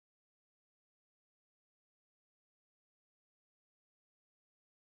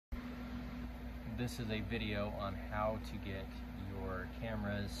This is a video on how to get your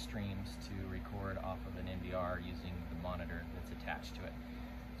camera's streams to record off of an NVR using the monitor that's attached to it.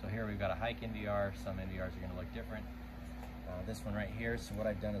 So here we've got a HIK NVR. Some NVRs are going to look different. This one right here, so what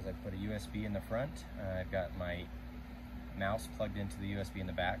I've done is I put a USB in the front. I've got my mouse plugged into the USB in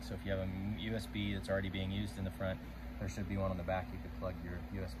the back. So if you have a USB that's already being used in the front, there should be one on the back you could plug your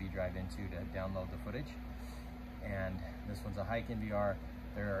USB drive into to download the footage. And this one's a HIK NVR.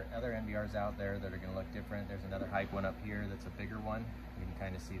 There are other NVRs out there that are going to look different. There's another HIK one up here that's a bigger one. You can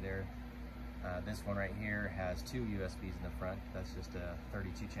kind of see there. This one right here has two USBs in the front. That's just a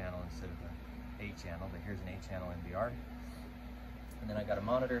 32 channel instead of an 8 channel, but here's an 8 channel NVR. And then I got a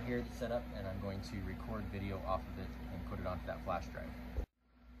monitor here that's set up, and I'm going to record video off of it and put it onto that flash drive.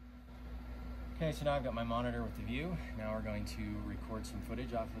 Okay, so now I've got my monitor with the view. Now we're going to record some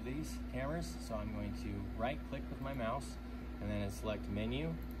footage off of these cameras. So I'm going to right click with my mouse and then select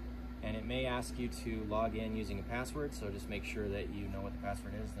menu. And it may ask you to log in using a password, so just make sure that you know what the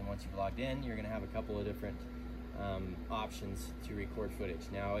password is. Then once you've logged in, you're gonna have a couple of different options to record footage.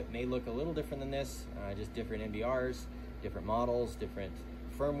 Now it may look a little different than this, just different NVRs, different models, different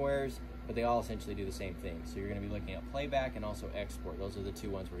firmwares, but they all essentially do the same thing. So you're gonna be looking at playback and also export. Those are the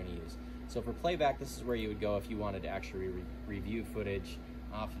two ones we're gonna use. So for playback, this is where you would go if you wanted to actually review footage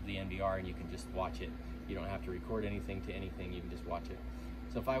off of the NVR, and you can just watch it. You don't have to record anything to anything, you can just watch it.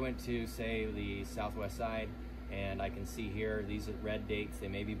 So if I went to, say, the southwest side, and I can see here, these are red dates, they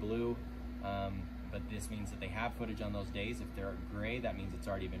may be blue, but this means that they have footage on those days. If they're gray, that means it's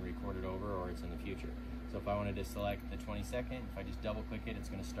already been recorded over or it's in the future. So if I wanted to select the 22nd, if I just double click it, it's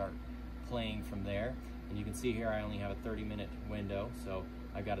gonna start playing from there. And you can see here I only have a 30-minute window. So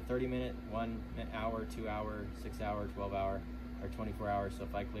I've got a 30-minute, 1 hour, 2 hour, 6 hour, 12 hour, or 24 hours. So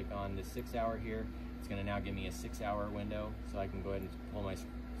if I click on the 6 hour here, it's gonna now give me a 6 hour window. So I can go ahead and pull my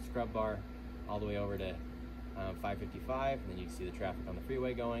scrub bar all the way over to 555, and then you can see the traffic on the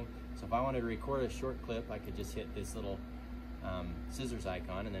freeway going. So if I wanted to record a short clip, I could just hit this little scissors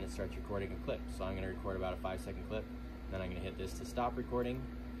icon, and then it starts recording a clip. So I'm gonna record about a 5-second clip, then I'm gonna hit this to stop recording,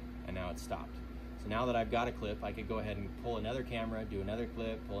 and now it's stopped. So now that I've got a clip, I could go ahead and pull another camera, do another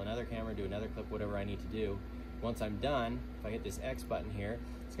clip, pull another camera, do another clip, whatever I need to do. Once I'm done, if I hit this X button here,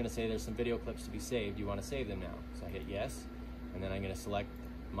 it's gonna say there's some video clips to be saved. You wanna save them now. So I hit yes, and then I'm gonna select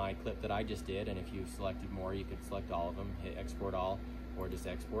my clip that I just did, and if you selected more, you could select all of them, hit export all, or just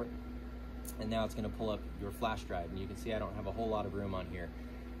export. And now it's gonna pull up your flash drive, and you can see I don't have a whole lot of room on here.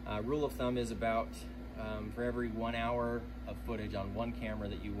 Rule of thumb is about, for every 1 hour of footage on one camera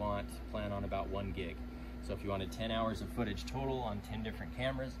that you want, plan on about 1 gig. So if you wanted 10 hours of footage total on 10 different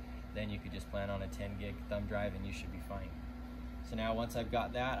cameras, then you could just plan on a 10 gig thumb drive and you should be fine. So now once I've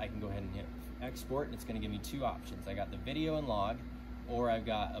got that, I can go ahead and hit export, and it's gonna give me two options. I got the video and log, or I've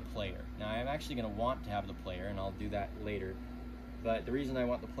got a player. Now I'm actually gonna want to have the player, and I'll do that later. But the reason I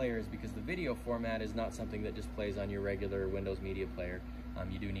want the player is because the video format is not something that just plays on your regular Windows Media Player.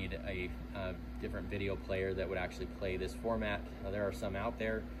 You do need a different video player that would actually play this format. There are some out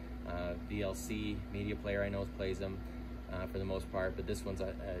there. VLC Media Player I know plays them for the most part, but this one's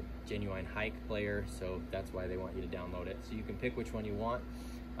a genuine HIK player, so that's why they want you to download it. So you can pick which one you want.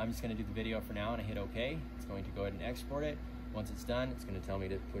 I'm just gonna do the video for now, and I hit OK. It's going to go ahead and export it. Once it's done, it's gonna tell me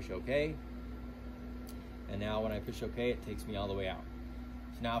to push OK. And now when I push OK, it takes me all the way out.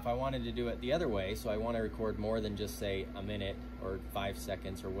 So now if I wanted to do it the other way, so I want to record more than just say a minute or 5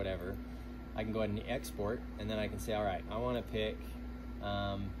 seconds or whatever, I can go ahead and export, and then I can say, all right, I want to pick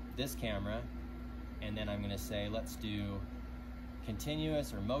this camera, and then I'm going to say, let's do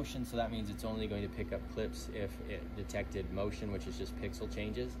continuous or motion. So that means it's only going to pick up clips if it detected motion, which is just pixel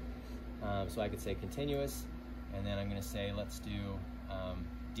changes. So I could say continuous, and then I'm going to say, let's do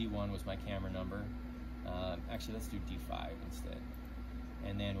D1 was my camera number. Actually, let's do D5 instead.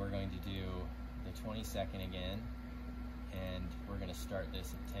 And then we're going to do the 22nd again, and we're going to start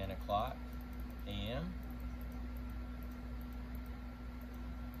this at 10 o'clock a.m.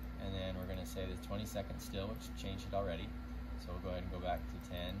 And then we're going to say the 22nd still, which changed it already. So we'll go ahead and go back to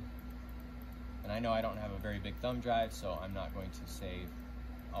 10. And I know I don't have a very big thumb drive, so I'm not going to save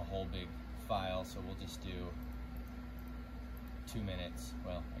a whole big file, so we'll just do 2 minutes.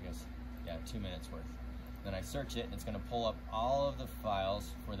 Well, I guess, yeah, 2 minutes worth. Then I search it, and it's gonna pull up all of the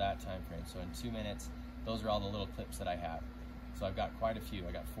files for that time frame. So in 2 minutes, those are all the little clips that I have. So I've got quite a few.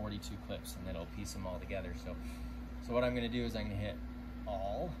 I got 42 clips, and then it'll piece them all together. So what I'm gonna do is I'm gonna hit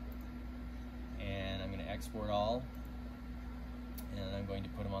all, and I'm gonna export all, and I'm going to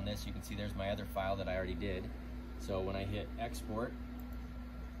put them on this. You can see there's my other file that I already did. So when I hit export,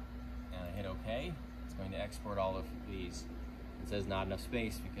 and I hit OK, it's going to export all of these. It says not enough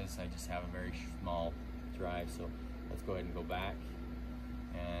space because I just have a very small drive. So let's go ahead and go back.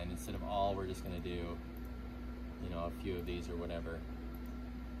 And instead of all, we're just gonna do, you know, a few of these or whatever.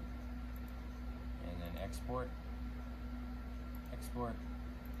 And then export, export,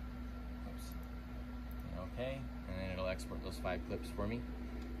 oops, and okay. And then it'll export those 5 clips for me.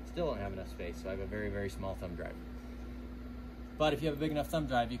 Still don't have enough space, so I have a very, very small thumb drive. But if you have a big enough thumb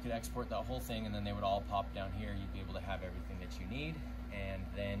drive, you could export that whole thing and then they would all pop down here. You'd be able to have everything that you need. And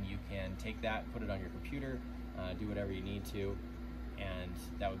then you can take that, put it on your computer, do whatever you need to, and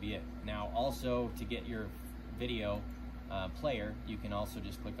that would be it. Now also, to get your video player, you can also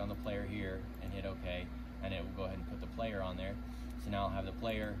just click on the player here and hit OK, and it will go ahead and put the player on there. So now I'll have the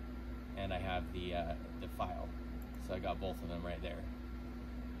player and I have the file. So I got both of them right there.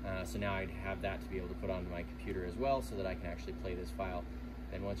 So now I'd have that to be able to put onto my computer as well, so that I can actually play this file.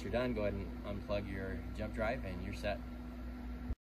 Then once you're done, go ahead and unplug your jump drive and you're set.